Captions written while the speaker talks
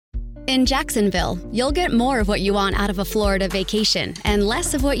In Jacksonville, you'll get more of what you want out of a Florida vacation and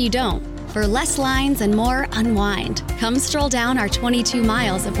less of what you don't. For less lines and more unwind, come stroll down our 22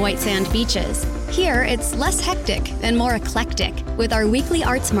 miles of white sand beaches. Here, it's less hectic and more eclectic, with our weekly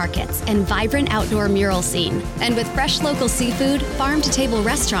arts markets and vibrant outdoor mural scene. And with fresh local seafood, farm-to-table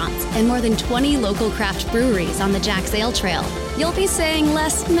restaurants, and more than 20 local craft breweries on the Jack's Ale Trail, you'll be saying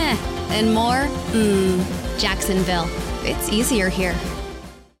less meh and more Jacksonville. It's easier here.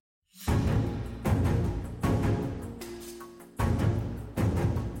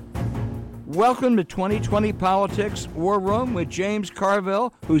 Welcome to 2020 Politics War Room with James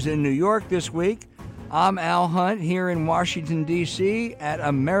Carville, who's in New York this week. I'm Al Hunt here in Washington, D.C. at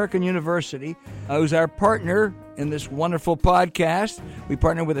American University, who's our partner in this wonderful podcast. We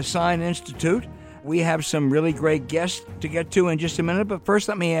partner with the SINE Institute. We have some really great guests to get to in just a minute, but first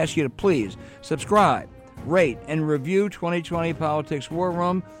let me ask you to please subscribe, rate, and review 2020 Politics War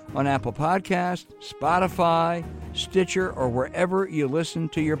Room on Apple Podcasts, Spotify, Stitcher, or wherever you listen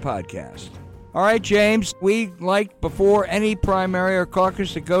to your podcast. All right, James, we like before any primary or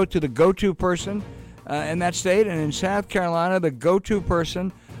caucus to go to the go-to person in that state. And in South Carolina, the go-to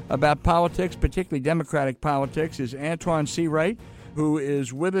person about politics, particularly Democratic politics, is Antjuan Seawright, who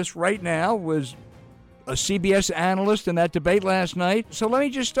is with us right now, was a CBS analyst in that debate last night. So let me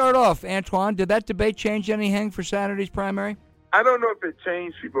just start off, Antjuan. Did that debate change anything for Saturday's primary? I don't know if it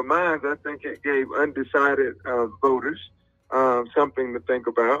changed people's minds. I think it gave undecided voters something to think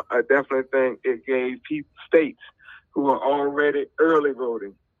about. I definitely think it gave states who are already early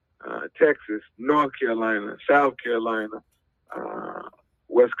voting, Texas, North Carolina, South Carolina,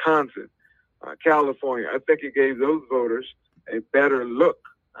 Wisconsin, California. I think it gave those voters a better look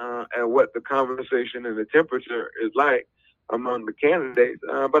at what the conversation and the temperature is like among the candidates.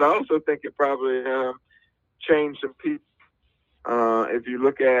 But I also think it probably changed some people. If you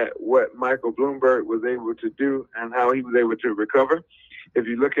look at what Michael Bloomberg was able to do and how he was able to recover, if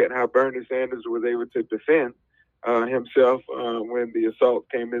you look at how Bernie Sanders was able to defend himself when the assault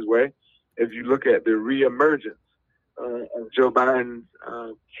came his way, if you look at the reemergence of Joe Biden's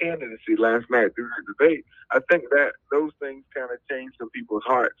candidacy last night through the debate, I think that those things kind of changed some people's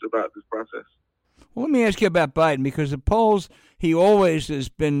hearts about this process. Well, let me ask you about Biden, because the polls, he always has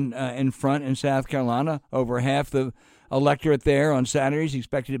been in front in South Carolina. Over half the electorate there on Saturdays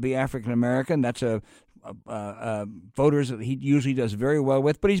expected to be African-American. That's voters that he usually does very well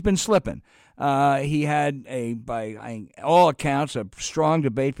with, but he's been slipping. He had, by all accounts, a strong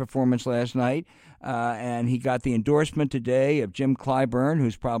debate performance last night, and he got the endorsement today of Jim Clyburn,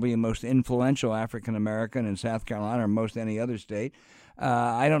 who's probably the most influential African-American in South Carolina or most any other state.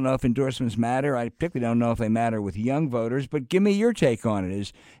 I don't know if endorsements matter. I particularly don't know if they matter with young voters. But give me your take on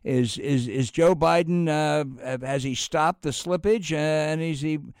it. Is Joe Biden, has he stopped the slippage, and is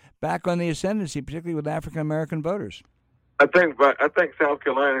he back on the ascendancy, particularly with African American voters? I think South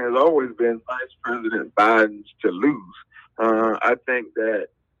Carolina has always been Vice President Biden's to lose. I think that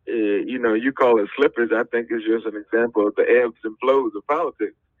you call it slippage. I think it's just an example of the ebbs and flows of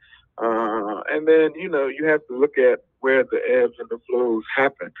politics. And then, you have to look at where the ebbs and the flows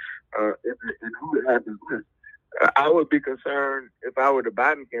happen and who it happens with. I would be concerned if I were the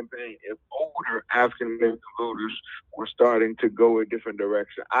Biden campaign if older African-American voters were starting to go a different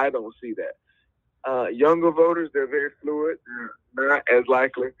direction. I don't see that. Younger voters, they're very fluid. They're not as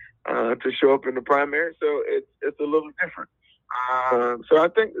likely to show up in the primary, so it's a little different. So I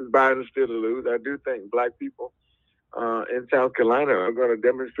think Biden's still to lose. I do think black people in South Carolina are going to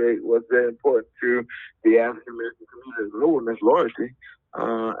demonstrate what's very important to the African-American community as a whole, and that's loyalty.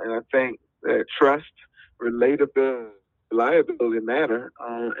 And I think that trust, relatability, reliability matter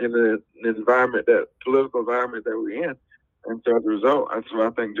in the political environment that we're in. And so as a result, I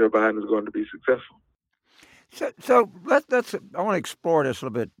think Joe Biden is going to be successful. So let's. I want to explore this a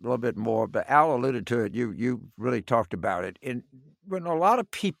little bit more. But Al alluded to it. You really talked about it. And when a lot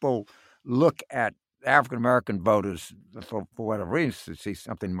of people look at African American voters for whatever reason, to see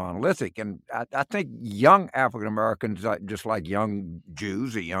something monolithic, and I think young African Americans, just like young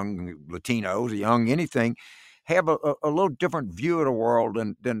Jews or young Latinos or young anything, have a little different view of the world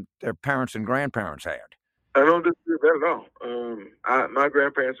than their parents and grandparents had. I don't disagree with that at all. My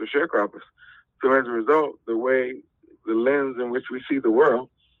grandparents were sharecroppers. So as a result, the lens in which we see the world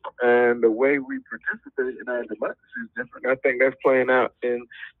and the way we participate in our democracy is different. I think that's playing out in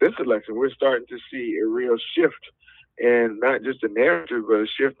this election. We're starting to see a real shift in not just the narrative, but a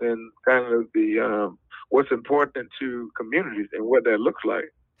shift in kind of the what's important to communities and what that looks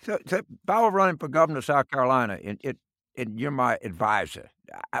like. So if I were running for governor of South Carolina, and you're my advisor,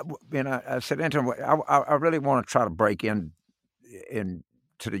 I said, Antjuan, I really want to try to break in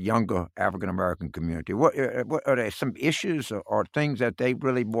to the younger African American community? What are there some issues or things that they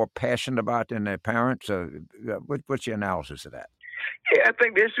really more passionate about than their parents? What's your analysis of that? Yeah, I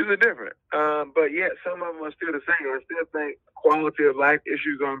think the issues are different, but yet some of them are still the same. I still think quality of life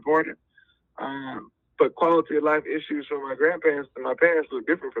issues are important, but quality of life issues for my grandparents and my parents look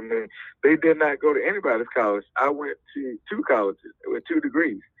different from them. They did not go to anybody's college. I went to 2 colleges with 2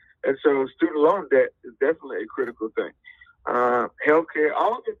 degrees, and so student loan debt is definitely a critical thing. Healthcare,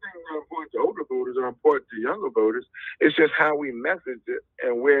 all of the things that are important to older voters are important to younger voters. It's just how we message it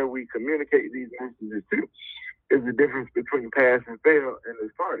and where we communicate these messages to is the difference between pass and fail in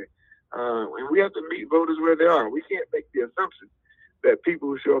this party. And we have to meet voters where they are. We can't make the assumption that people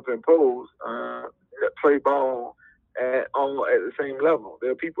who show up in polls that play ball all at the same level. There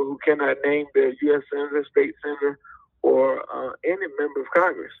are people who cannot name their U.S. senator, state senator, or any member of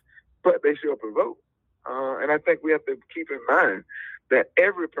Congress, but they show up and vote. And I think we have to keep in mind that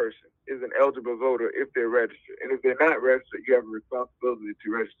every person is an eligible voter if they're registered. And if they're not registered, you have a responsibility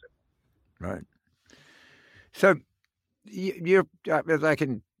to register. Right. So you're, as I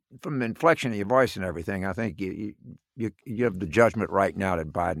can, from the inflection of your voice and everything, I think you have the judgment right now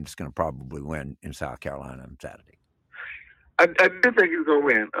that Biden's going to probably win in South Carolina on Saturday. I do think he's going to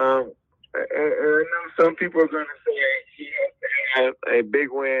win. I know some people are going to say he has to have a big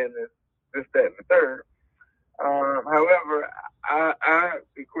win, and this, that, and the third. However, I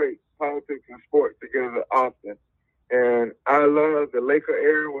equate politics and sports together often. And I love the Laker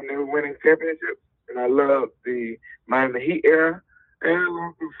era when they were winning championships. And I love the Miami Heat era, and I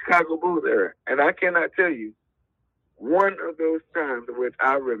love the Chicago Bulls era. And I cannot tell you one of those times in which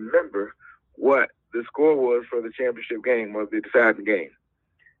I remember what the score was for the championship game, was the deciding game.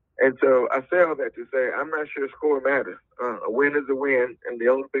 And so I say all that to say I'm not sure score matters. A win is a win, and the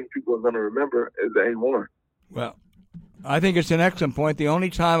only thing people are going to remember is that he won. Well, I think it's an excellent point. The only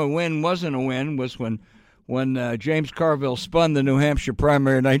time a win wasn't a win was when James Carville spun the New Hampshire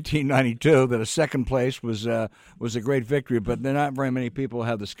primary in 1992, that a second place was a great victory, but there are not very many people who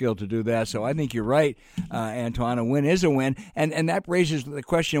have the skill to do that. So I think you're right, Antjuan. A win is a win. And that raises the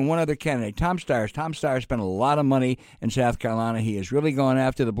question of one other candidate, Tom Steyer. Tom Steyer spent a lot of money in South Carolina. He has really gone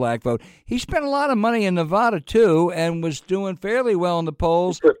after the black vote. He spent a lot of money in Nevada, too, and was doing fairly well in the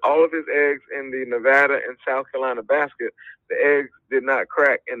polls. He put all of his eggs in the Nevada and South Carolina basket. The eggs did not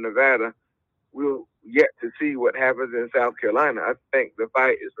crack in Nevada. We'll yet to see what happens in South Carolina. I think the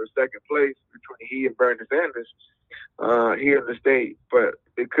fight is for second place between he and Bernie Sanders here in the state, but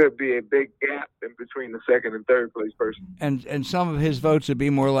it could be a big gap in between the second and third place person. And some of his votes would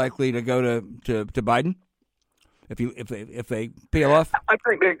be more likely to go to Biden if they peel off. I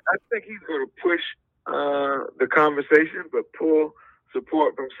think he's going to push the conversation, but pull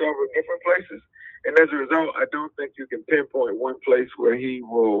support from several different places. And as a result, I don't think you can pinpoint one place where he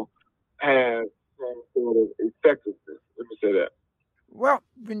will have some sort of effectiveness. Let me say that. Well,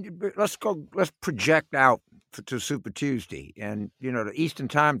 let's project out to Super Tuesday. And, the Eastern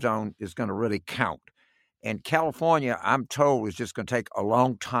time zone is going to really count. And California, I'm told, is just going to take a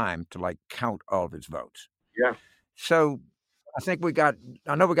long time to, count all of its votes. Yeah. So I think we got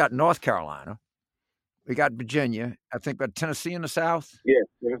North Carolina. We got Virginia. I think we got Tennessee in the South. Yeah,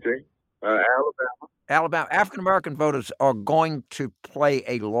 Tennessee. Alabama. African-American voters are going to play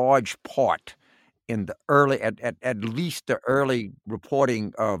a large part in the early, at least the early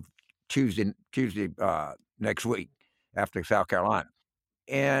reporting of Tuesday next week after South Carolina.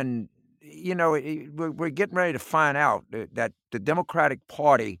 And, we're getting ready to find out that the Democratic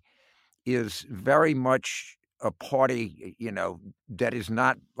Party is very much a party, that is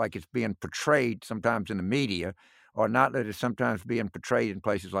not like it's being portrayed sometimes in the media, or not that it's sometimes being portrayed in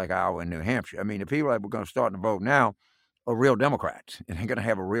places like Iowa and New Hampshire. I mean, the people that we're going to start to vote now are real Democrats, and they're going to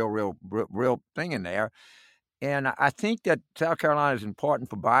have a real thing in there. And I think that South Carolina is important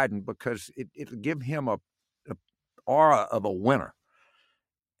for Biden because it'll give him a aura of a winner,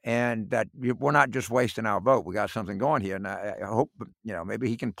 and that we're not just wasting our vote. We got something going here, and I hope maybe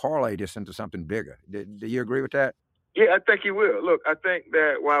he can parlay this into something bigger. Do you agree with that? Yeah, I think he will. Look, I think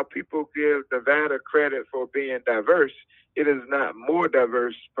that while people give Nevada credit for being diverse, it is not more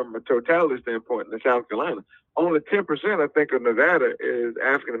diverse from a totality standpoint than South Carolina. Only 10%, I think, of Nevada is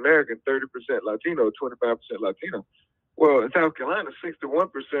African-American, 30% Latino, 25% Latino. Well, in South Carolina, 61%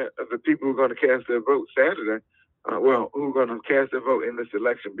 of the people who are going to cast their vote Saturday, who are going to cast their vote in this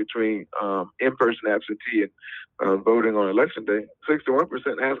election between in-person absentee and voting on Election Day, 61%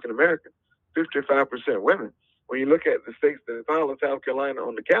 African-American, 55% women. When you look at the states that follow South Carolina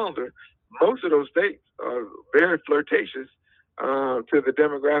on the calendar, most of those states are very flirtatious to the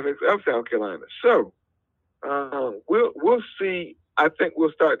demographics of South Carolina. So we'll see I think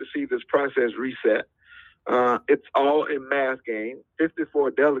we'll start to see this process reset. It's all a math game.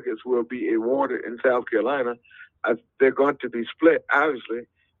 54 delegates will be awarded in South Carolina. They're going to be split, obviously.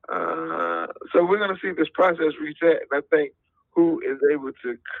 So we're going to see this process reset. And I think who is able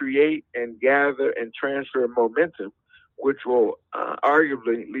to create and gather and transfer momentum, which will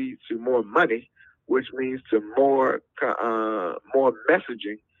arguably lead to more money, which means to more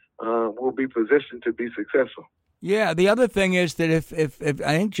messaging, will be positioned to be successful. Yeah, the other thing is that if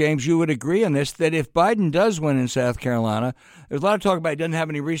I think, James, you would agree on this, that if Biden does win in South Carolina, there's a lot of talk about he doesn't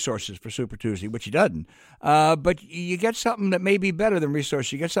have any resources for Super Tuesday, which he doesn't. But you get something that may be better than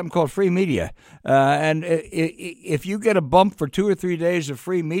resources. You get something called free media. And if you get a bump for 2 or 3 days of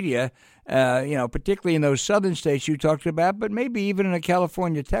free media, particularly in those southern states you talked about, but maybe even in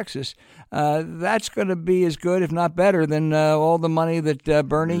California, Texas, that's going to be as good, if not better, than all the money that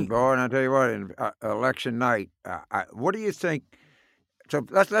Bernie. Boy, and I tell you what, in election night, what do you think? So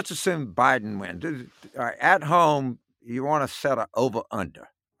let's assume Biden wins. All right, at home, you want to set an over/under.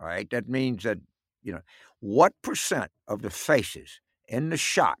 All right, that means that what percent of the faces in the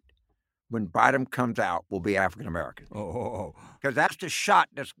shot when Biden comes out will be African American. Because that's the shot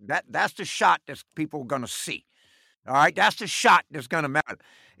that's the shot that people are going to see. All right, that's the shot that's going to matter.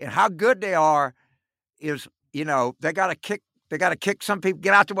 And how good they are is, they got to kick some people.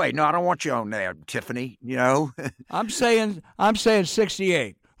 Get out the way. No, I don't want you on there, Tiffany. I'm saying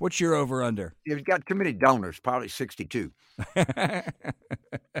 68. What's your over under? You've got too many donors. Probably 62.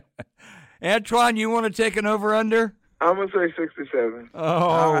 Antjuan, you want to take an over under? I'm going to say 67.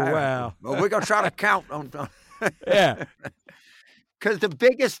 Oh, right. Wow. Well, we're going to try to count on. Yeah. Because the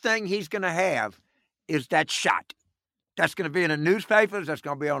biggest thing he's going to have is that shot. That's going to be in the newspapers. That's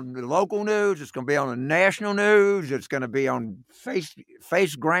going to be on the local news. It's going to be on the national news. It's going to be on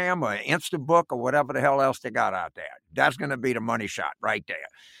Facegram or Instabook or whatever the hell else they got out there. That's going to be the money shot right there.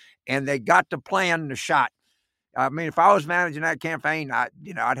 And they got to plan the shot. I mean, if I was managing that campaign,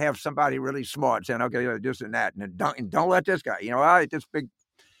 I'd have somebody really smart saying, okay, this and that, and don't let this guy. This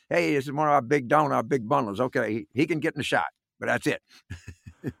is one of our big donors, our big bundlers. Okay, he can get in the shot, but that's it.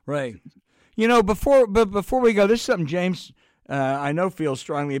 Right. Before we go, this is something James, I know, feels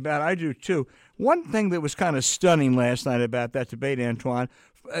strongly about. I do too. One thing that was kind of stunning last night about that debate, Antjuan,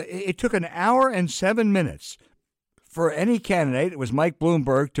 it took an hour and 7 minutes for any candidate, it was Mike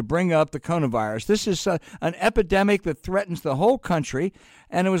Bloomberg, to bring up the coronavirus. This is an epidemic that threatens the whole country,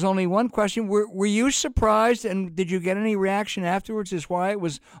 and it was only one question. Were you surprised, and did you get any reaction afterwards as why it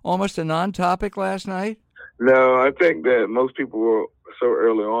was almost a non-topic last night? No, I think that most people were so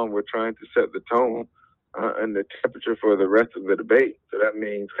early on were trying to set the tone and the temperature for the rest of the debate. So that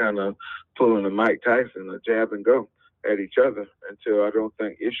means kind of pulling a Mike Tyson, a jab and go at each other until I don't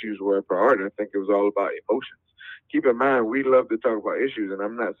think issues were a priority. I think it was all about emotions. Keep in mind, we love to talk about issues, and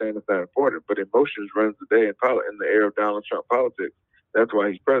I'm not saying it's not important, but emotions runs the day in the era of Donald Trump politics. That's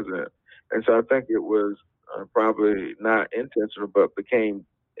why he's president. And so I think it was probably not intentional, but became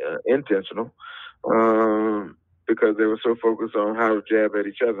intentional because they were so focused on how to jab at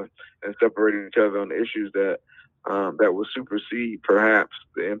each other and separate each other on the issues that will supersede perhaps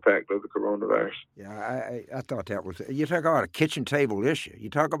the impact of the coronavirus. Yeah, I thought that was, you talk about a kitchen table issue. You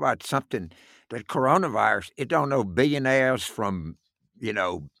talk about something that coronavirus, it don't know billionaires from,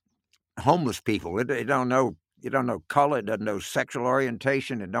 homeless people. It don't know color. It doesn't know sexual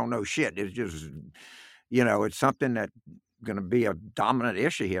orientation. It don't know shit. It's just, it's something that going to be a dominant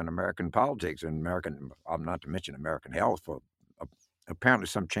issue here in American politics and not to mention American health for apparently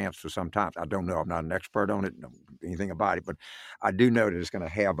some chance for some time. I don't know. I'm not an expert on it, know anything about it, but I do know that it's going to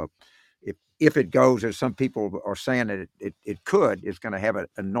have if it goes as some people are saying that it could, it's going to have an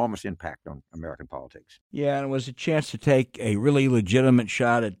enormous impact on American politics. Yeah, and it was a chance to take a really legitimate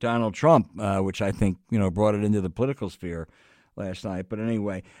shot at Donald Trump, which I think, brought it into the political sphere last night. But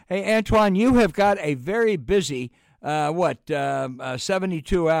anyway, hey, Antjuan, you have got a very busy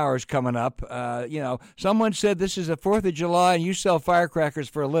 72 hours coming up. Someone said this is the 4th of July and you sell firecrackers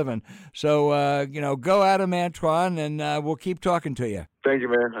for a living. So, go at 'em, Antjuan, and we'll keep talking to you. Thank you,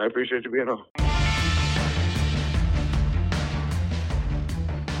 man. I appreciate you being on.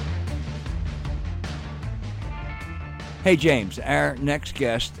 Hey, James, our next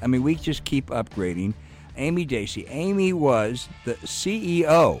guest, we just keep upgrading. Amy Dacey. Amy was the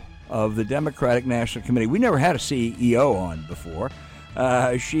CEO of the Democratic National Committee. We never had a CEO on before.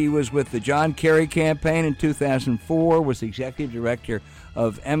 She was with the John Kerry campaign in 2004, was the executive director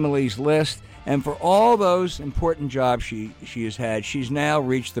of Emily's list. And for all those important jobs she has had, she's now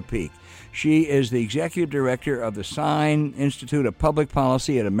reached the peak. She is the executive director of the SINE Institute of Public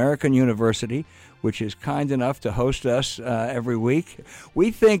Policy at American University, which is kind enough to host us every week. We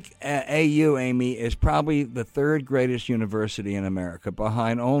think AU, Amy, is probably the third greatest university in America,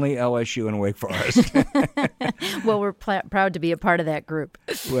 behind only LSU and Wake Forest. Well, we're proud to be a part of that group.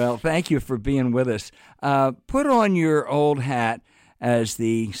 Well, thank you for being with us. Put on your old hat as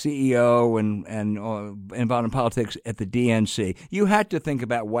the CEO and involved in politics at the DNC. You had to think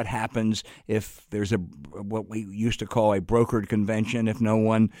about what happens if there's what we used to call a brokered convention, if no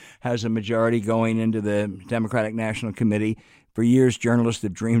one has a majority going into the Democratic National Committee. For years, journalists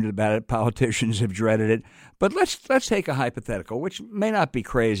have dreamed about it. Politicians have dreaded it. But let's take a hypothetical, which may not be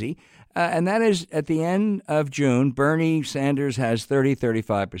crazy, and that is at the end of June, Bernie Sanders has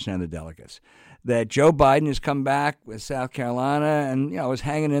 35% of the delegates. That Joe Biden has come back with South Carolina and, is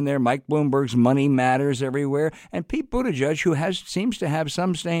hanging in there. Mike Bloomberg's money matters everywhere. And Pete Buttigieg, who seems to have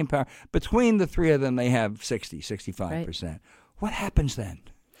some staying power. Between the three of them, they have 65%. Right. What happens then?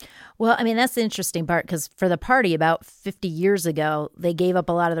 Well, I mean, that's the interesting part, because for the party about 50 years ago, they gave up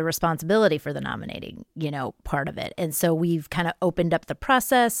a lot of the responsibility for the nominating, part of it. And so we've kind of opened up the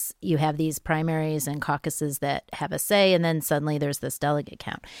process. You have these primaries and caucuses that have a say, and then suddenly there's this delegate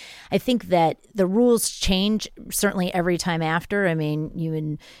count. I think that the rules change certainly every time after. I mean, you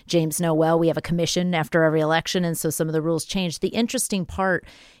and James know well, we have a commission after every election, and so some of the rules change. The interesting part,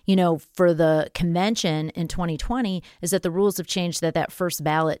 for the convention in 2020 is that the rules have changed, that first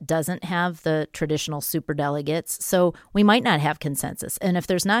ballot doesn't have the traditional superdelegates. So we might not have consensus. And if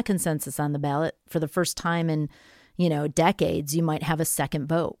there's not consensus on the ballot for the first time in, decades, you might have a second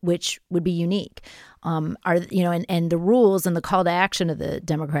vote, which would be unique. And the rules and the call to action of the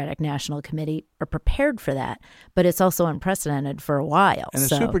Democratic National Committee are prepared for that, but it's also unprecedented for a while. And the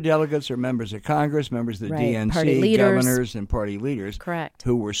superdelegates are members of Congress, members of the DNC, governors, and party leaders, correct,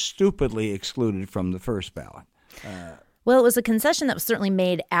 who were stupidly excluded from the first ballot. Well, it was a concession that was certainly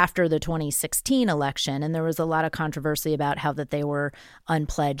made after the 2016 election, and there was a lot of controversy about how that they were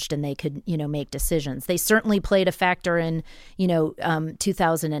unpledged and they could, make decisions. They certainly played a factor in,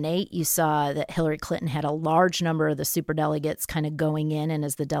 2008. You saw that Hillary Clinton had a large number of the superdelegates kind of going in, and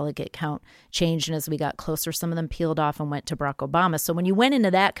as the delegate count changed and as we got closer, some of them peeled off and went to Barack Obama. So when you went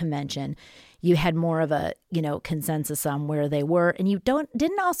into that convention, you had more of a, consensus on where they were. And you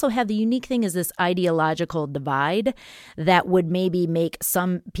didn't also have the unique thing is this ideological divide that would maybe make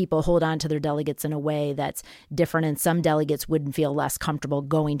some people hold on to their delegates in a way that's different, and some delegates wouldn't feel less comfortable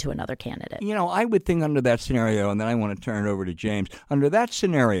going to another candidate. I would think under that scenario, and then I want to turn it over to James, under that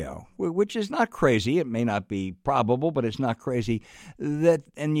scenario, which is not crazy, it may not be probable, but it's not crazy,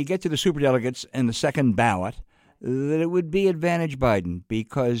 and you get to the superdelegates and the second ballot, that it would be advantage Biden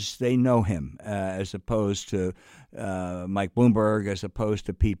because they know him as opposed to Mike Bloomberg, as opposed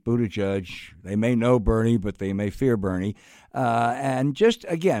to Pete Buttigieg. They may know Bernie, but they may fear Bernie. And just,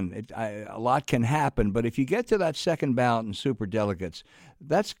 again, a lot can happen. But if you get to that second ballot in superdelegates,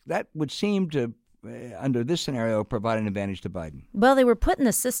 that would seem to, under this scenario, provide an advantage to Biden. Well, they were put in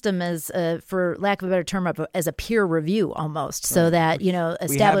the system as, for lack of a better term, as a peer review almost, so that,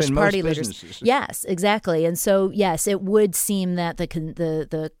 established party leaders. Businesses. Yes, exactly. And so, yes, it would seem that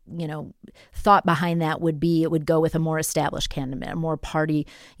the thought behind that would be it would go with a more established candidate, a more party,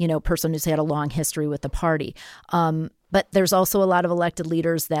 person who's had a long history with the party. But there's also a lot of elected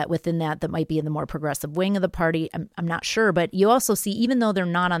leaders that within that might be in the more progressive wing of the party. I'm not sure. But you also see, even though they're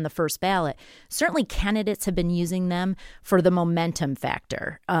not on the first ballot, certainly candidates have been using them for the momentum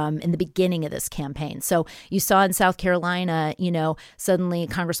factor in the beginning of this campaign. So you saw in South Carolina, suddenly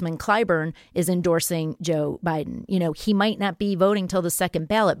Congressman Clyburn is endorsing Joe Biden. He might not be voting till the second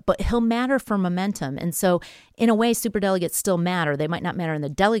ballot, but he'll matter for momentum. And so in a way, superdelegates still matter. They might not matter in the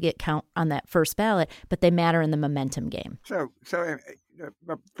delegate count on that first ballot, but they matter in the momentum game. So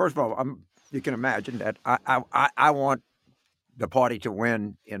first of all, you can imagine that I want the party to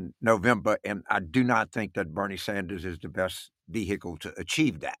win in November, and I do not think that Bernie Sanders is the best vehicle to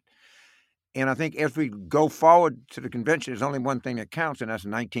achieve that. And I think as we go forward to the convention, there's only one thing that counts, and that's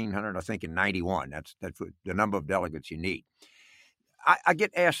 1,900, I think, in 91. That's the number of delegates you need. I get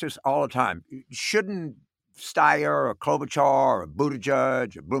asked this all the time. Shouldn't Steyer or Klobuchar or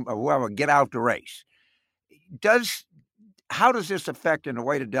Buttigieg or Bloom or whoever get out the race? How does this affect in the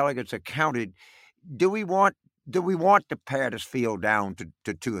way the delegates are counted? Do we want to pare this field down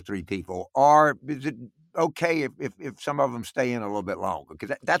to two or three people, or is it okay if some of them stay in a little bit longer?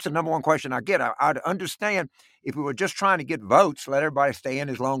 Because that's the number one question I get. I'd understand if we were just trying to get votes, let everybody stay in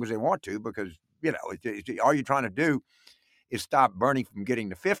as long as they want to, because all you're trying to do is stop Bernie from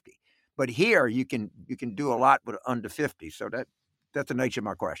getting to 50. But here you can do a lot with under 50. So that's the nature of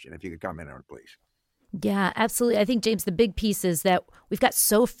my question. If you could comment on it, please. Yeah, absolutely. I think, James, the big piece is that we've got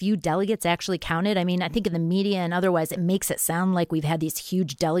so few delegates actually counted. I mean, I think in the media and otherwise, it makes it sound like we've had these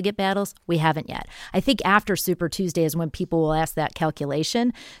huge delegate battles. We haven't yet. I think after Super Tuesday is when people will ask that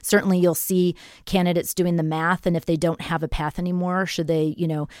calculation. Certainly, you'll see candidates doing the math. And if they don't have a path anymore, should they,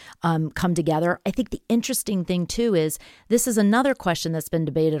 come together? I think the interesting thing, too, is this is another question that's been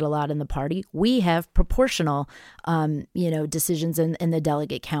debated a lot in the party. We have proportional, decisions in the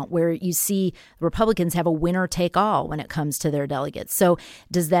delegate count where you see Republicans have a winner take all when it comes to their delegates. So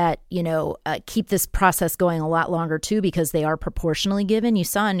does that, keep this process going a lot longer too, because they are proportionally given? You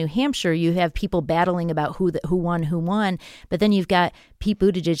saw in New Hampshire, you have people battling about who won, but then you've got Pete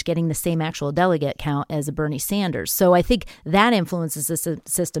Buttigieg getting the same actual delegate count as a Bernie Sanders. So I think that influences the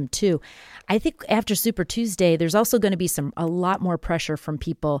system too. I think after Super Tuesday, there's also going to be a lot more pressure from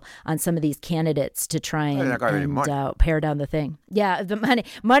people on some of these candidates to try and pare down the thing. Yeah, the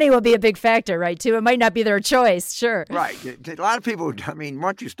money will be a big factor, right, too. It might not be their choice, sure. Right. A lot of people, I mean,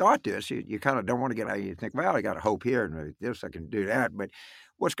 once you start this, you kind of don't want to get out. You think, well, I got a hope here and this, I can do that. But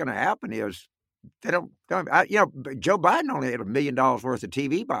what's going to happen is they don't Joe Biden only had $1 million worth of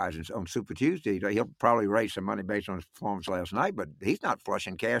TV buys on Super Tuesday. He'll probably raise some money based on his performance last night, but he's not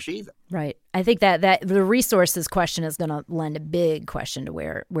flushing cash either. Right. I think that the resources question is going to lend a big question to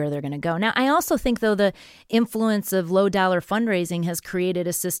where they're going to go. Now, I also think, though, the influence of low dollar fundraising has created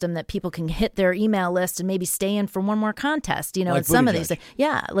a system that people can hit their email list and maybe stay in for one more contest, like in some of these.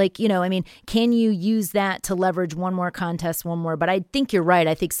 Yeah. Can you use that to leverage one more contest, one more? But I think you're right.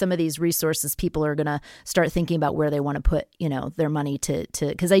 I think some of these resources, people are going to start thinking about where they want to put, their money to,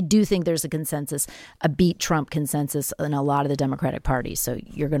 because I do think there's a consensus, a beat Trump consensus in a lot of the Democratic Party. So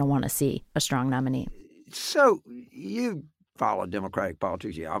you're going to want to see a strong nominee. So you follow Democratic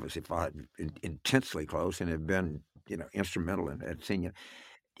politics. You obviously follow it intensely close and have been, instrumental in senior.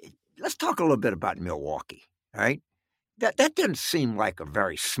 Let's talk a little bit about Milwaukee, right? That didn't seem like a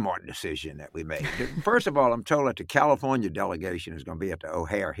very smart decision that we made. First of all, I'm told that the California delegation is going to be at the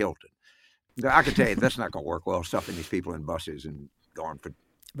O'Hare Hilton. I can tell you that's not going to work well, stuffing these people in buses and going for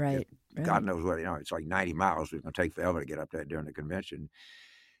God knows what. It's like 90 miles. It's going to take forever to get up there during the convention.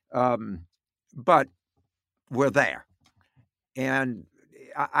 But we're there. And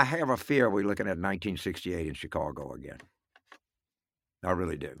I have a fear we're looking at 1968 in Chicago again. I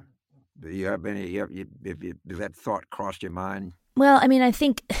really do. Do you have any, does that thought cross your mind? Well, I mean, I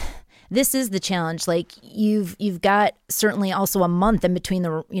think this is the challenge. Like you've got certainly also a month in between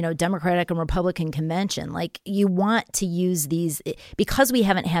the Democratic and Republican convention. Like you want to use these because we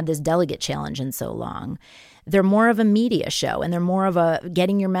haven't had this delegate challenge in so long. They're more of a media show and they're more of a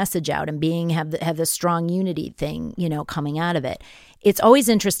getting your message out and have this strong unity thing, coming out of it. It's always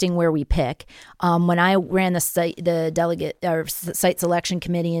interesting where we pick. When I ran the delegate or site selection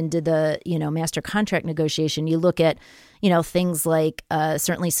committee and did the master contract negotiation, you look at things like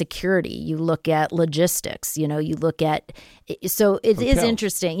certainly security. You look at logistics. You look at so it hotels. Is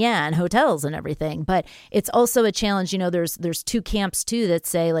interesting, and hotels and everything. But it's also a challenge. There's two camps too that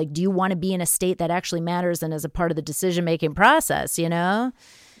say like, do you want to be in a state that actually matters and is a part of the decision making process?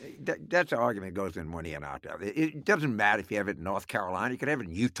 That's an argument that goes in one ear and out there. It doesn't matter if you have it in North Carolina. You could have it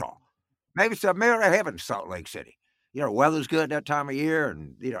in Utah. Maybe they have it in Salt Lake City. Weather's good that time of year,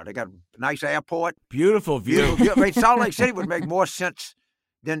 and, they got a nice airport. Beautiful view. Salt Lake City would make more sense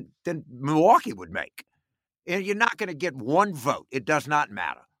than Milwaukee would make. And you're not going to get one vote. It does not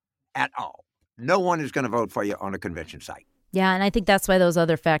matter at all. No one is going to vote for you on a convention site. Yeah, and I think that's why those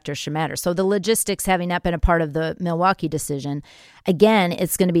other factors should matter. So the logistics having not been a part of the Milwaukee decision, again,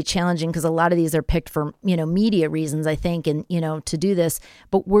 it's going to be challenging because a lot of these are picked for, media reasons, I think, and, to do this.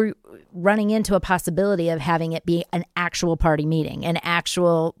 But we're running into a possibility of having it be an actual party meeting, an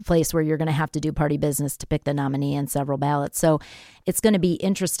actual place where you're going to have to do party business to pick the nominee and several ballots. So it's going to be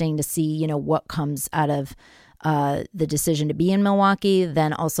interesting to see, what comes out of the decision to be in Milwaukee,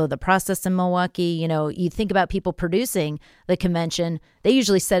 then also the process in Milwaukee. You think about people producing the convention, they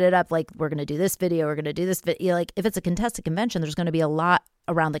usually set it up like, we're going to do this video, we're going to do this video. Like if it's a contested convention, there's going to be a lot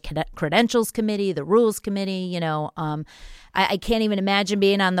around the credentials committee, the rules committee. I can't even imagine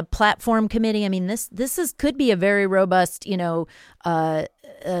being on the platform committee. I mean, this could be a very robust, between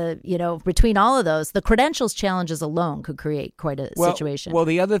all of those, the credentials challenges alone could create quite a situation. Well,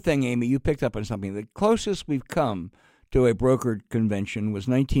 the other thing, Amy, you picked up on something. The closest we've come to a brokered convention was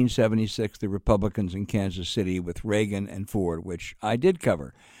 1976, the Republicans in Kansas City with Reagan and Ford, which I did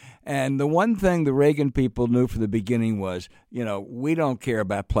cover. And the one thing the Reagan people knew from the beginning was, we don't care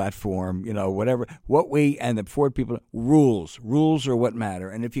about platform, whatever. And the Ford people, rules are what matter.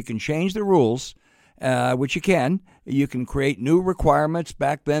 And if you can change the rules, which you can create new requirements.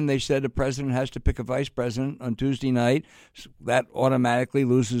 Back then, they said the president has to pick a vice president on Tuesday night. So that automatically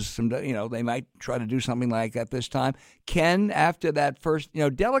loses some, they might try to do something like that this time. After that first,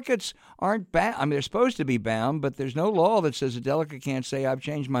 delegates aren't bound. I mean, they're supposed to be bound, but there's no law that says a delegate can't say, I've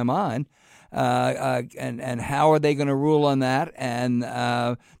changed my mind. And how are they going to rule on that? And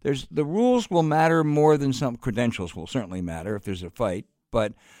the rules will matter more than some credentials will certainly matter if there's a fight,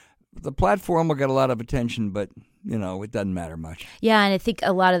 but the platform will get a lot of attention, but, it doesn't matter much. Yeah, and I think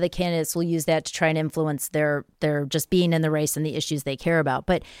a lot of the candidates will use that to try and influence their just being in the race and the issues they care about.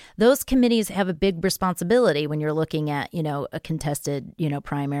 But those committees have a big responsibility when you're looking at, a contested,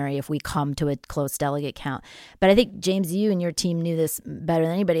 primary if we come to a close delegate count. But I think, James, you and your team knew this better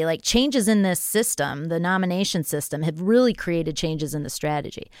than anybody. Like, changes in this system, the nomination system, have really created changes in the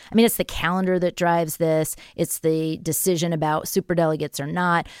strategy. I mean, it's the calendar that drives this. It's the decision about superdelegates or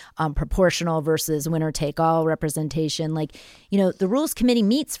not, proportional versus winner-take-all representation. Like, the Rules Committee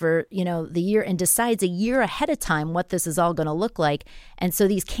meets for, the year and decides a year ahead of time what this is all going to look like. And so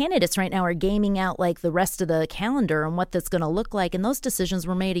these candidates right now are gaming out like the rest of the calendar and what that's going to look like. And those decisions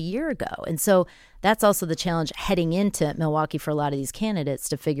were made a year ago. And so that's also the challenge heading into Milwaukee for a lot of these candidates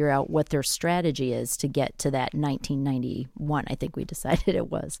to figure out what their strategy is to get to that 1991, I think we decided it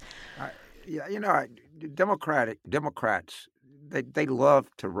was. Democrats, they love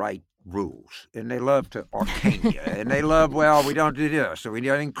to write rules, and they love to arcane you, and they love, we don't do this, so we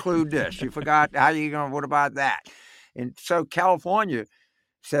don't include this. You forgot, what about that? And so California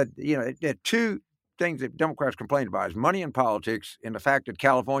said, there are two things that Democrats complain about is money in politics and the fact that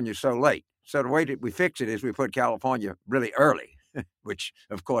California is so late. So the way that we fix it is we put California really early, which,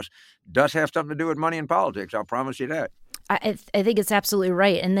 of course, does have something to do with money in politics. I'll promise you that. I think it's absolutely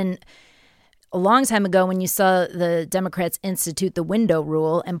right. And then a long time ago, when you saw the Democrats institute the window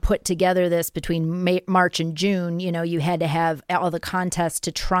rule and put together this between March and June, you had to have all the contests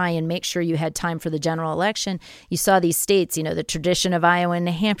to try and make sure you had time for the general election. You saw these states, the tradition of Iowa and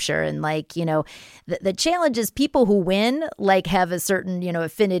New Hampshire. And the challenge is people who win, have a certain,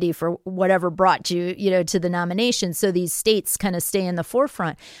 affinity for whatever brought you, to the nomination. So these states kind of stay in the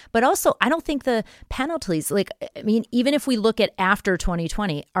forefront. But also, I don't think the penalties, even if we look at after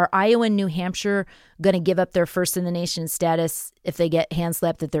 2020, are Iowa and New Hampshire going to give up their first in the nation status if they get hand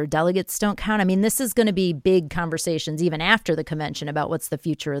slapped that their delegates don't count? I mean, this is going to be big conversations even after the convention about what's the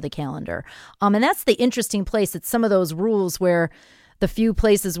future of the calendar. And that's the interesting place. It's some of those rules where the few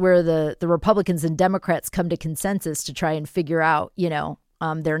places where the Republicans and Democrats come to consensus to try and figure out,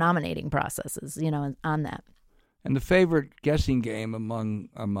 their nominating processes, on that. And the favorite guessing game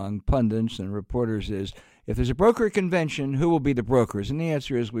among pundits and reporters is, if there's a broker convention, who will be the brokers? And the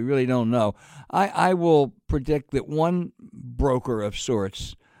answer is we really don't know. I will predict that one broker of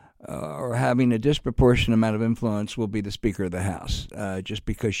sorts or having a disproportionate amount of influence will be the Speaker of the House, just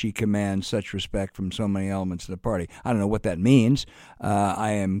because she commands such respect from so many elements of the party. I don't know what that means.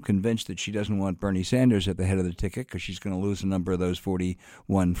 I am convinced that she doesn't want Bernie Sanders at the head of the ticket because she's going to lose a number of those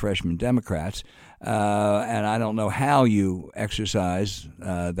 41 freshman Democrats. And I don't know how you exercise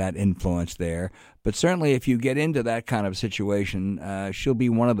that influence there. But certainly if you get into that kind of situation, she'll be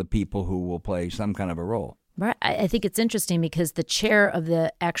one of the people who will play some kind of a role. Right. I think it's interesting because the chair of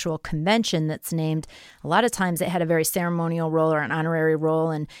the actual convention that's named, a lot of times it had a very ceremonial role or an honorary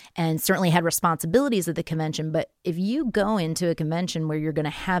role and certainly had responsibilities at the convention. But if you go into a convention where you're going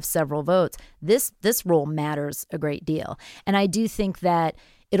to have several votes, this role matters a great deal. And I do think that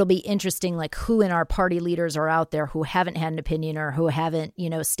it'll be interesting, who in our party leaders are out there who haven't had an opinion or who haven't,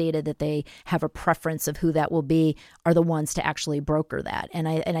 stated that they have a preference of who that will be, are the ones to actually broker that. And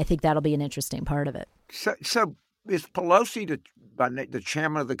I think that'll be an interesting part of it. So is Pelosi the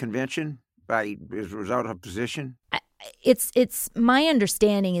chairman of the convention as a result of her position? It's my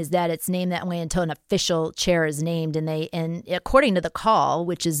understanding is that it's named that way until an official chair is named, and according to the call,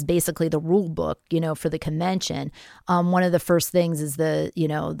 which is basically the rule book, for the convention, one of the first things is the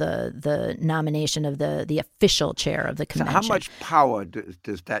nomination of the official chair of the convention. So how much power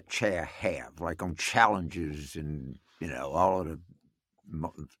does that chair have, on challenges and all of the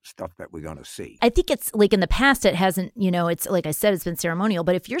stuff that we're going to see? I think it's in the past, it hasn't, it's like I said, it's been ceremonial.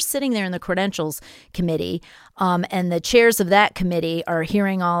 But if you're sitting there in the credentials committee and the chairs of that committee are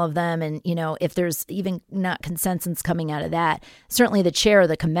hearing all of them, and, if there's even not consensus coming out of that, certainly the chair of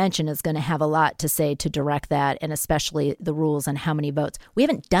the convention is going to have a lot to say to direct that, and especially the rules and how many votes. We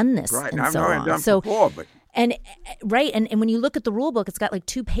haven't done this in so long. Before, but And right, and when you look at the rule book, it's got like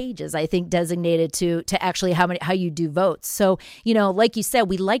 2 pages, I think, designated to actually how you do votes. So, like you said,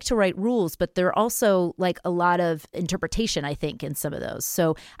 we like to write rules, but there are also like a lot of interpretation, I think, in some of those.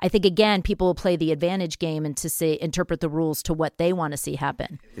 So I think, again, people will play the advantage game and interpret the rules to what they want to see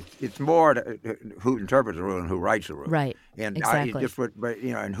happen. It's more who interprets the rule and who writes the rule. Right. And exactly.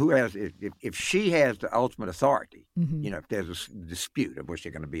 And who has, if she has the ultimate authority, Mm-hmm. if there's a dispute, of which there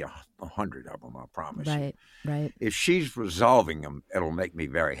are going to be 100 of them, I promise you. Right. If she's resolving them, it'll make me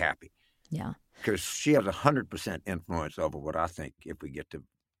very happy. Yeah. Because she has 100% influence over what I think if we get to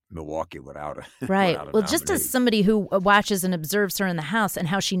Milwaukee without a right. without a Well, just nominee. as somebody who watches and observes her in the House and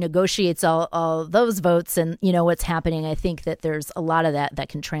how she negotiates all those votes and what's happening, I think that there's a lot of that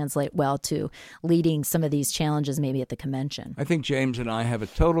can translate well to leading some of these challenges maybe at the convention. I think James and I have a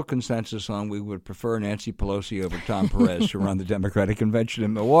total consensus on we would prefer Nancy Pelosi over Tom Perez to run the Democratic Convention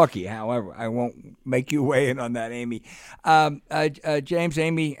in Milwaukee. However, I won't make you weigh in on that, Amy. James,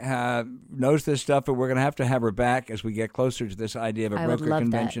 Amy knows this stuff, but we're going to have her back as we get closer to this idea of a broker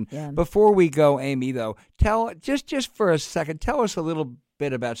convention. Yeah. Before we go, Amy, though, just for a second, tell us a little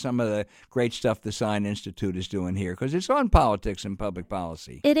bit about some of the great stuff the SINE Institute is doing here, because it's on politics and public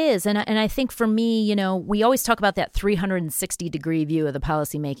policy. It is, and I think for me, we always talk about that 360-degree view of the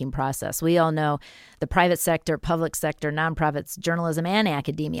policymaking process. We all know the private sector, public sector, nonprofits, journalism, and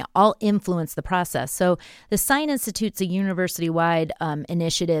academia all influence the process. So the SINE Institute's a university-wide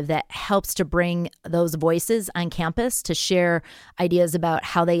initiative that helps to bring those voices on campus to share ideas about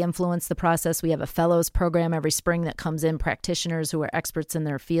how they influence the process. We have a fellows program every spring that comes in, practitioners who are experts in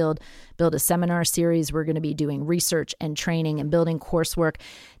their field, build a seminar series. We're going to be doing research and training and building coursework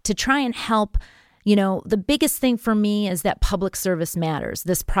to try and help. The biggest thing for me is that public service matters.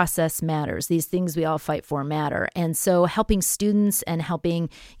 This process matters. These things we all fight for matter. And so helping students and helping,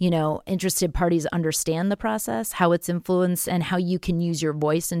 interested parties understand the process, how it's influenced, and how you can use your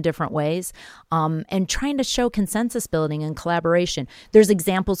voice in different ways, and trying to show consensus building and collaboration. There's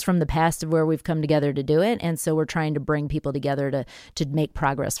examples from the past of where we've come together to do it. And so we're trying to bring people together to make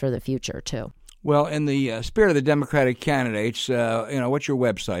progress for the future, too. Well, in the spirit of the Democratic candidates, what's your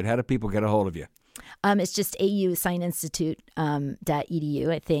website? How do people get a hold of you? It's just ausineinstitute.edu,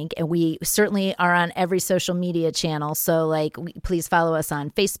 I think. And we certainly are on every social media channel. So, please follow us on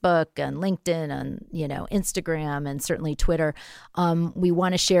Facebook and LinkedIn and, Instagram and certainly Twitter. We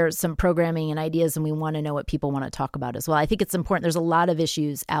want to share some programming and ideas, and we want to know what people want to talk about as well. I think it's important. There's a lot of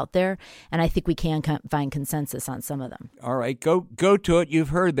issues out there, and I think we can find consensus on some of them. All right. Go to it. You've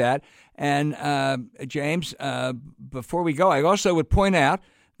heard that. And, James, before we go, I also would point out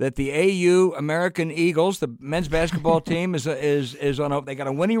that the AU American Eagles, the men's basketball team, is on. They got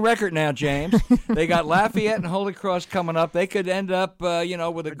a winning record now, James. They got Lafayette and Holy Cross coming up. They could end up,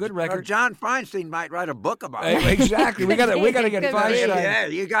 with a good record. John Feinstein might write a book about it. Exactly. We got to get Feinstein. Yeah,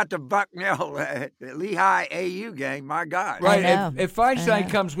 you got the Bucknell Lehigh AU game. My God. Right. If Feinstein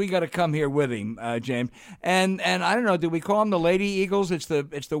comes, we got to come here with him, James. And I don't know. Did we call them the Lady Eagles? It's the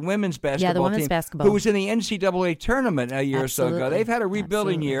women's basketball team. Yeah, the women's basketball. Who was in the NCAA tournament a year or so ago. They've had a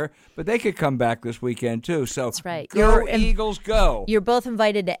rebuilding year, but they could come back this weekend too. So that's right. Go Eagles, go! You're both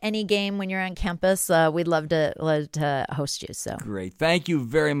invited to any game when you're on campus. We'd love to host you. So great. Thank you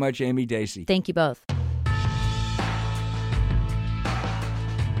very much, Amy Dacey. Thank you both.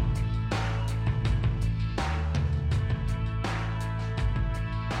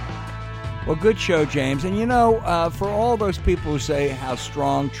 Well, good show, James. And for all those people who say how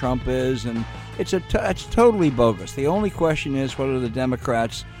strong Trump is, and it's totally bogus. The only question is whether the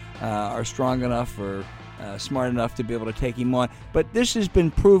Democrats are strong enough or smart enough to be able to take him on. But this has been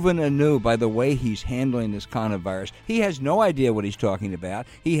proven anew by the way he's handling this coronavirus. He has no idea what he's talking about.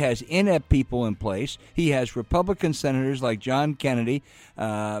 He has inept people in place. He has Republican senators like John Kennedy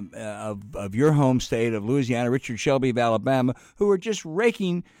of your home state of Louisiana, Richard Shelby of Alabama, who are just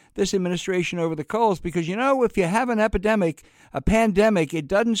raking this administration over the coals because, if you have an epidemic, a pandemic, it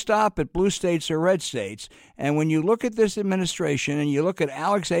doesn't stop at blue states or red states. And when you look at this administration and you look at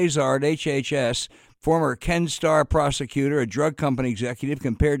Alex Azar at HHS, former Ken Starr prosecutor, a drug company executive,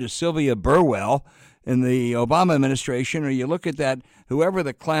 compared to Sylvia Burwell in the Obama administration, or you look at that, whoever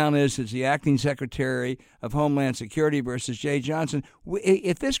the clown is the acting Secretary of Homeland Security versus Jay Johnson,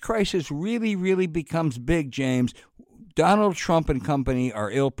 if this crisis really, really becomes big, James, Donald Trump and company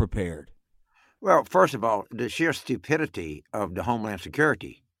are ill-prepared. Well, first of all, the sheer stupidity of the Homeland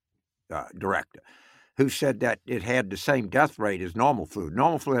Security director, who said that it had the same death rate as normal flu.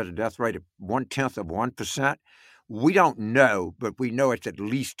 Normal flu has a death rate of 0.1%. We don't know, but we know it's at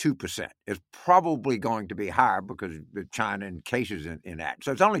least 2%. It's probably going to be higher because of China and cases in that.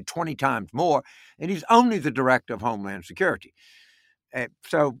 So it's only 20 times more, and he's only the director of Homeland Security. But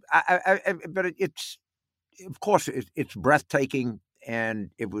it's, of course, it's breathtaking,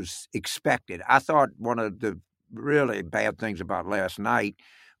 and it was expected. I thought one of the really bad things about last night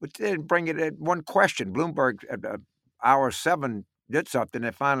was to bring it at one question. Bloomberg at hour 7 did something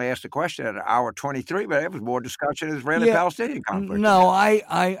and finally asked a question at hour 23, but it was more discussion of Israeli-Palestinian conflict. No,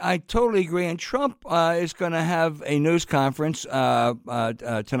 I totally agree. And Trump is going to have a news conference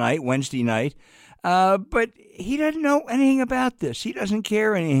tonight, Wednesday night, but he doesn't know anything about this. He doesn't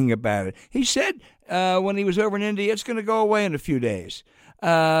care anything about it. He said when he was over in India, it's going to go away in a few days.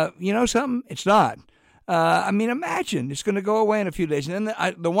 You know something? It's not. Imagine it's going to go away in a few days. And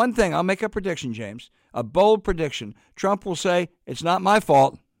then the one thing, I'll make a prediction, James, a bold prediction. Trump will say, it's not my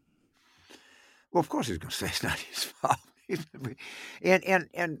fault. Well, of course he's going to say it's not his fault.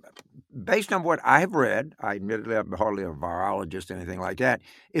 And based on what I have read, I admittedly I'm hardly a virologist or anything like that,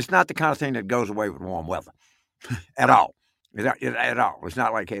 it's not the kind of thing that goes away with warm weather at all. At all. It's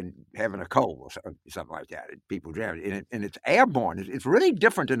not like having a cold or something like that. People drown, and it's airborne. It's really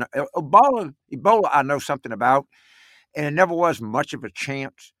different than Ebola. Ebola, I know something about, and it never was much of a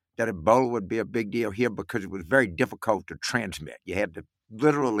chance that Ebola would be a big deal here because it was very difficult to transmit. You had to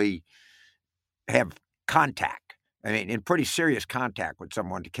literally have contact. In pretty serious contact with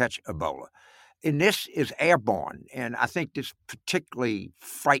someone to catch Ebola. And this is airborne, and I think this particularly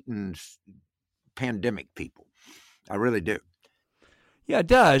frightens pandemic people. I really do. Yeah, it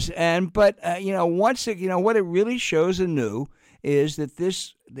does. But what it really shows anew is that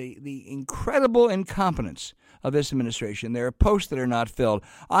the incredible incompetence of this administration. There are posts that are not filled.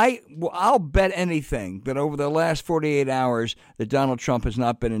 I'll bet anything that over the last 48 hours that Donald Trump has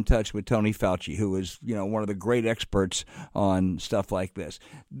not been in touch with Tony Fauci, who is one of the great experts on stuff like this.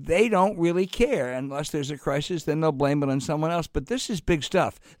 They don't really care. Unless there's a crisis, then they'll blame it on someone else. But this is big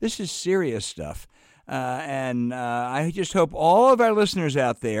stuff. This is serious stuff. And I just hope all of our listeners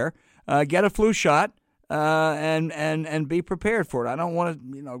out there get a flu shot and be prepared for it. I don't want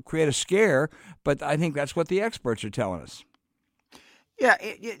to create a scare, but I think that's what the experts are telling us. Yeah,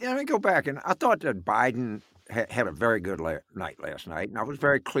 let me go back, and I thought that Biden had a very good night last night, and I was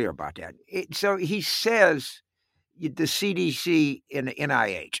very clear about that. So he says the CDC and the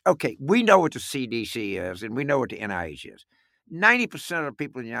NIH. Okay, we know what the CDC is, and we know what the NIH is. 90% of the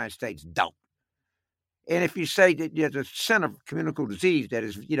people in the United States don't. And if you say that there's a Center of Communicable Disease that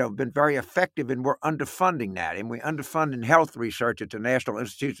has, been very effective, and we're underfunding that, and we're underfunding health research at the National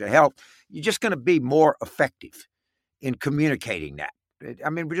Institutes of Health, you're just going to be more effective in communicating that.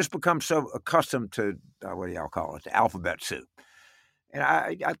 We just become so accustomed to, what do y'all call it, the alphabet soup. And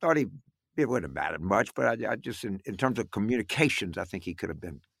I thought it wouldn't have mattered much, but I just, in terms of communications, I think he could have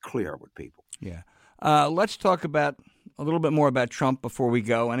been clear with people. Yeah. Let's talk a little bit more about Trump before we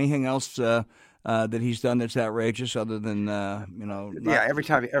go. Anything else that he's done that's outrageous, other than Yeah, every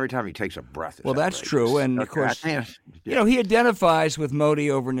time he takes a breath. Well, that's true, and of course, he identifies with Modi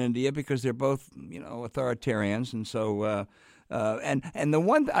over in India because they're both authoritarians, and so and the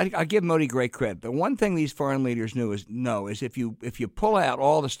one I give Modi great credit. The one thing these foreign leaders know is if you pull out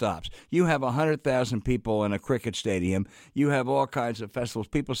all the stops, you have 100,000 people in a cricket stadium, you have all kinds of festivals.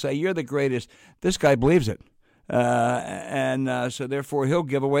 People say you're the greatest. This guy believes it. So therefore he'll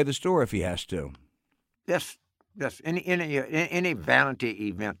give away the store if he has to. Yes. Any vanity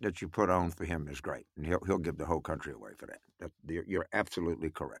event that you put on for him is great, and he'll give the whole country away for that. You're absolutely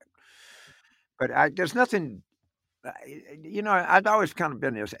correct. But there's nothing. I've always kind of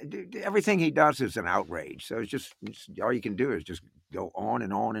been this. Everything he does is an outrage. So it's all you can do is just go on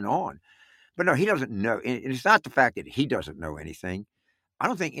and on and on. But no, he doesn't know. And it's not the fact that he doesn't know anything. I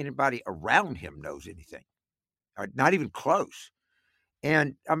don't think anybody around him knows anything. Not even close.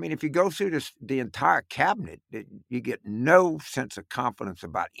 And if you go through the entire cabinet, you get no sense of confidence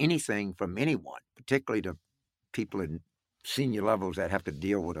about anything from anyone, particularly the people in senior levels that have to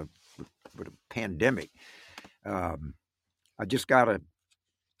deal with a pandemic. I just got a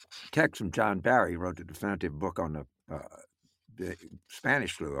text from John Barry, who wrote the definitive book on the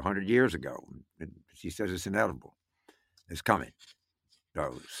Spanish flu 100 years ago. And he says it's inevitable. It's coming.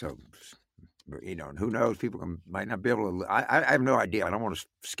 So and who knows? People might not be able to. I have no idea. I don't want to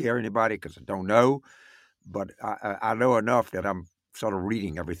scare anybody because I don't know, but I know enough that I'm sort of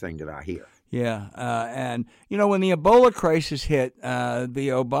reading everything that I hear. Yeah, and when the Ebola crisis hit, the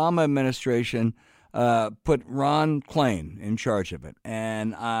Obama administration put Ron Klain in charge of it.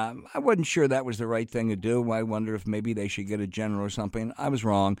 And I wasn't sure that was the right thing to do. I wonder if maybe they should get a general or something. I was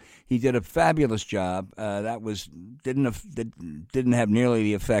wrong. He did a fabulous job. That didn't have nearly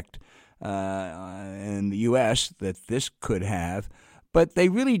the effect in the U.S. that this could have. But they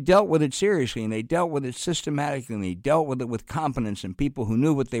really dealt with it seriously, and they dealt with it systematically, and they dealt with it with competence and people who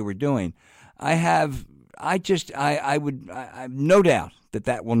knew what they were doing. I have no doubt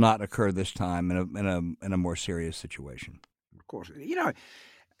that will not occur this time in a more serious situation. Of course,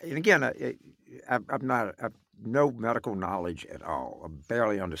 and again, I've no medical knowledge at all. I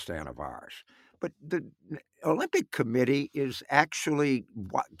barely understand a virus. But the Olympic Committee is actually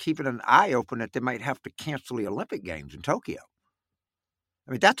keeping an eye open that they might have to cancel the Olympic Games in Tokyo.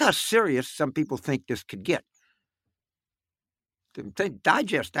 I mean, that's how serious some people think this could get.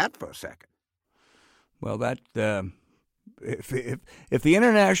 Digest that for a second. Well, that if the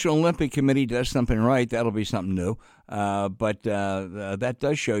International Olympic Committee does something right, that'll be something new. But that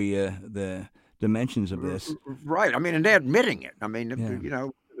does show you the dimensions of this. Right. I mean, and they're admitting it. I mean,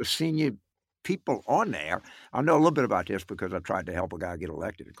 the senior people on there. I know a little bit about this because I tried to help a guy get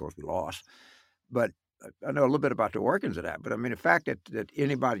elected. Of course, we lost. But I know a little bit about the workings of that. But I mean, the fact that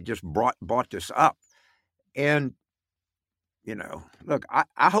anybody just brought this up, and look,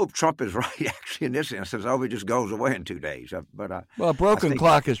 I hope Trump is right actually in this instance. I hope it just goes away in 2 days. But a broken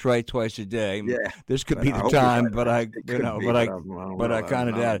clock is right twice a day. Yeah, this could be the time. But I kind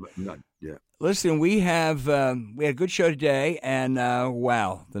of doubt it. Yeah. Listen, we had a good show today, and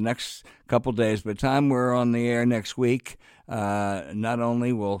wow, the next couple days. By the time we're on the air next week, not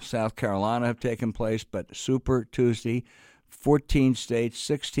only will South Carolina have taken place, but Super Tuesday, 14 states,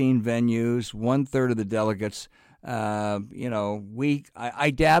 16 venues, 1/3 of the delegates. I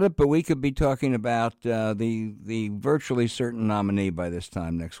doubt it, but we could be talking about the virtually certain nominee by this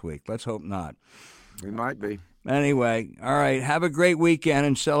time next week. Let's hope not. We might be. Anyway, all right. Have a great weekend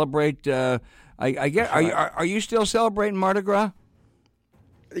and celebrate. I get. Are you still celebrating Mardi Gras?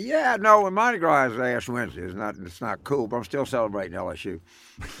 Yeah, no. Mardi Gras is Ash Wednesday. It's not cool, but I'm still celebrating LSU.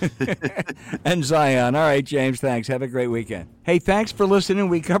 And Zion. All right, James. Thanks. Have a great weekend. Hey, thanks for listening.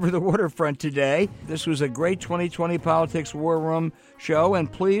 We covered the waterfront today. This was a great 2020 Politics War Room show,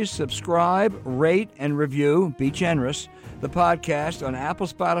 and please subscribe, rate, and review. Be generous. The podcast on Apple,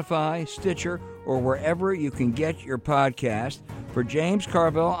 Spotify, Stitcher, or wherever you can get your podcast. For James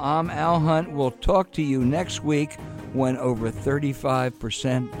Carville, I'm Al Hunt. We'll talk to you next week when over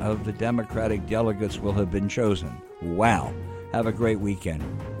 35% of the Democratic delegates will have been chosen. Wow. Have a great weekend.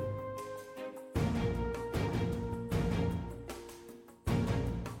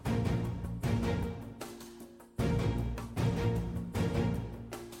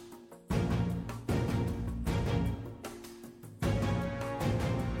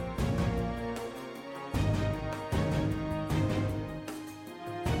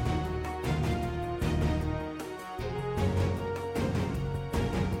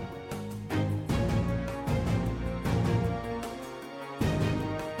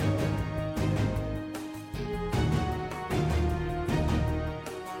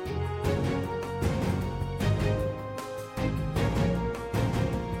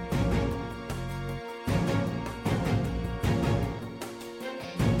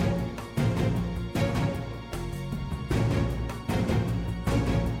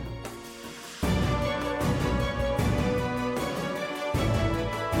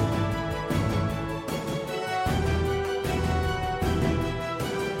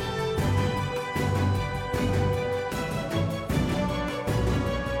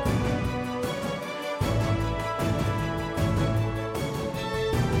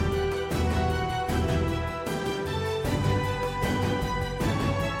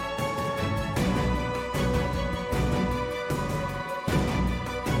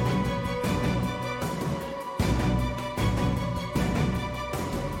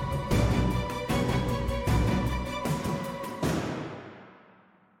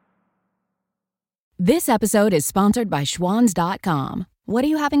 This episode is sponsored by Schwans.com. What are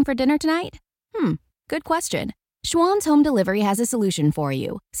you having for dinner tonight? Good question. Schwans Home Delivery has a solution for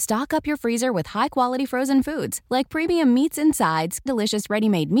you. Stock up your freezer with high-quality frozen foods like premium meats and sides, delicious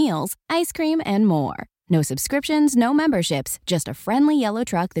ready-made meals, ice cream, and more. No subscriptions, no memberships, just a friendly yellow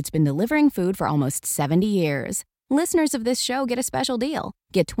truck that's been delivering food for almost 70 years. Listeners of this show get a special deal.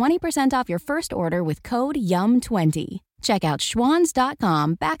 Get 20% off your first order with code YUM20. Check out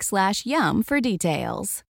schwans.com/YUM for details.